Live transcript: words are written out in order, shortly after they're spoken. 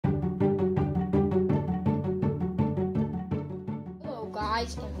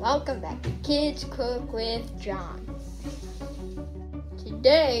guys, and welcome back to Kids Cook with John.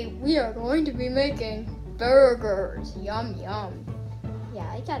 Today we are going to be making burgers. Yum yum. Yeah,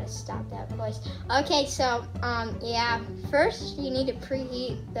 I gotta stop that voice. Okay, so first you need to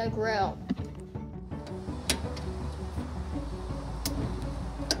preheat the grill.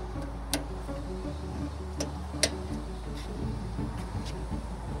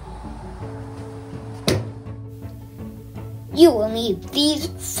 You will need these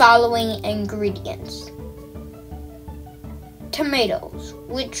following ingredients: tomatoes,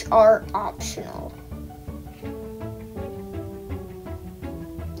 which are optional;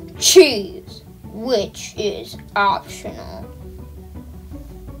 cheese, which is optional;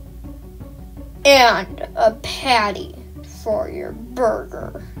 and a patty for your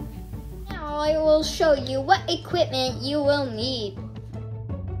burger. Now I will show you what equipment you will need.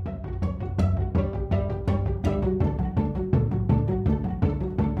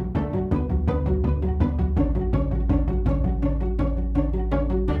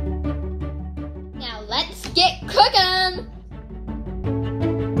 Let's get cooking!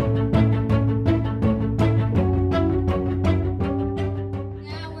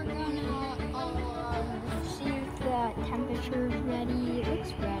 Now we're gonna see if the temperature is ready.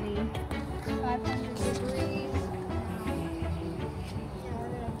 It's ready. 500 degrees. Now we're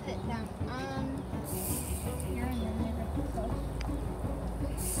gonna put them on. Here and then they're gonna cook.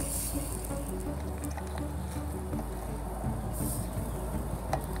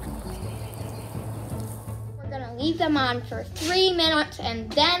 Leave them on for 3 minutes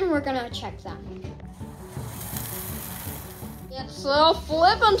and then we're gonna check them. It's little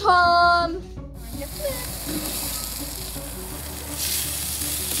flipping time.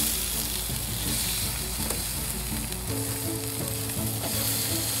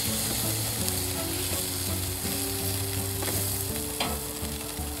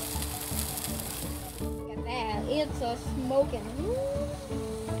 Look at that, it's a smoking.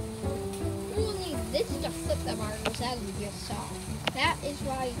 This is to flip the burgers as we just saw. That is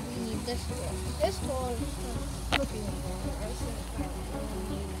why we need this tool. This tool is for flipping the burgers.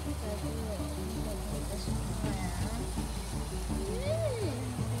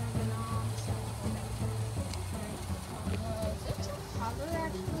 Is it a cover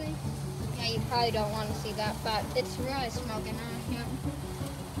actually? Yeah, you probably don't want to see that, but it's really smoking on here.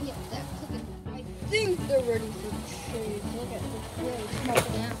 Yep, that's cooking. I think they're ready for cheese. Look at this, really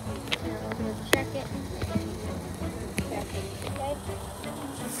smoking out. We're going to check it. Check it. Okay.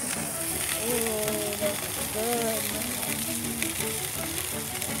 Oh, that's good.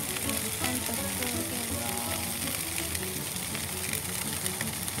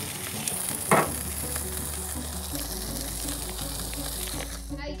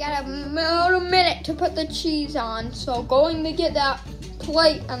 Now you got a minute to put the cheese on. So going to get that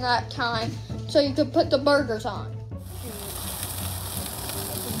plate on that time so you can put the burgers on.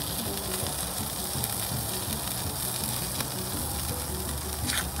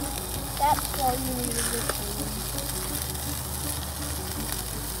 That's all you need to do.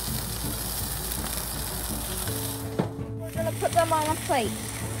 We're gonna put them on a plate.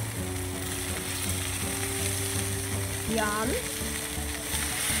 Yum.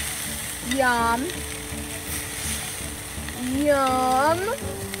 Yum. Yum.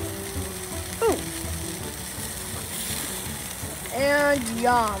 Ooh. And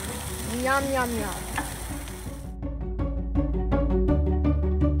yum. Yum, yum, yum.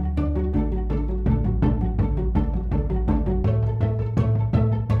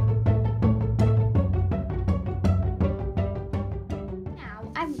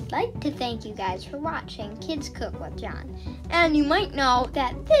 I'd like to thank you guys for watching Kids Cook with John. And you might know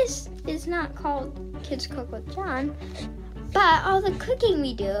that this is not called Kids Cook with John, but all the cooking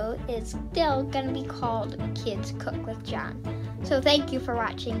we do is still gonna be called Kids Cook with John. So thank you for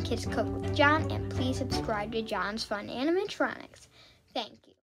watching Kids Cook with John, and please subscribe to John's Fun Animatronics. Thank you.